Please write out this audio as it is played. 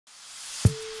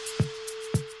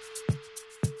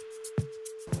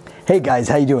Hey guys,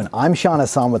 how you doing? I'm Sean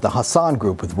Hassan with the Hassan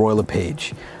Group with Royal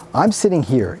LePage. I'm sitting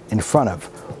here in front of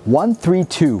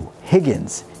 132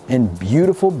 Higgins in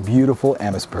beautiful, beautiful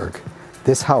Amherstburg.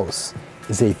 This house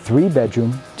is a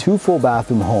 3-bedroom, 2 full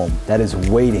bathroom home that is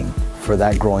waiting for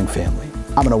that growing family.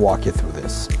 I'm gonna walk you through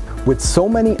this. With so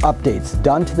many updates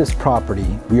done to this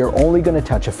property, we are only gonna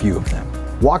touch a few of them.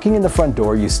 Walking in the front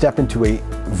door, you step into a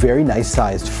very nice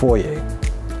sized foyer.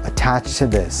 Attached to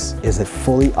this is a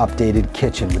fully updated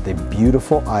kitchen with a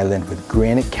beautiful island with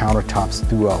granite countertops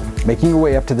throughout. Making your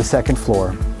way up to the second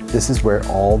floor, this is where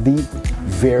all the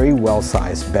very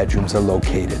well-sized bedrooms are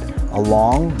located,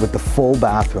 along with the full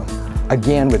bathroom,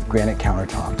 again with granite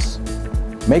countertops.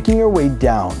 Making your way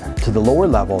down to the lower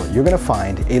level, you're gonna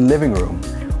find a living room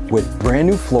with brand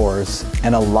new floors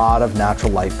and a lot of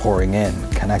natural light pouring in.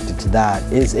 Connected to that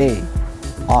is a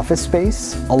office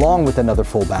space, along with another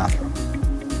full bathroom.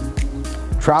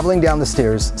 Traveling down the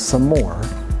stairs some more,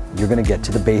 you're gonna get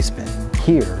to the basement.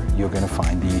 Here, you're gonna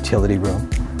find the utility room,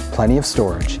 plenty of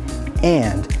storage,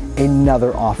 and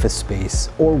another office space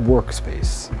or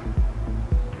workspace.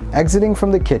 Exiting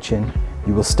from the kitchen,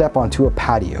 you will step onto a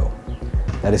patio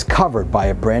that is covered by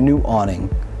a brand new awning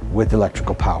with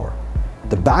electrical power.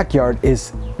 The backyard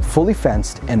is fully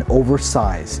fenced and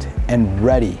oversized and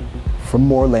ready for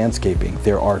more landscaping.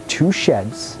 There are 2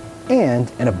 sheds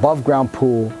and an above-ground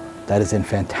pool that is in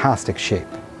fantastic shape.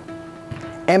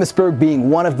 Amherstburg being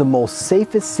one of the most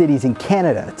safest cities in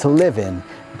Canada to live in,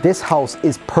 this house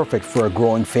is perfect for a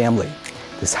growing family.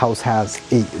 This house has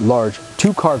a large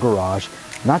 2-car garage,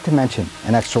 not to mention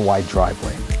an extra wide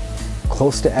driveway.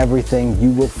 Close to everything,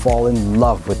 you will fall in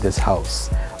love with this house.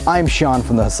 I'm Sean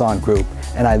from the Hassan Group,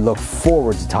 and I look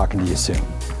forward to talking to you soon.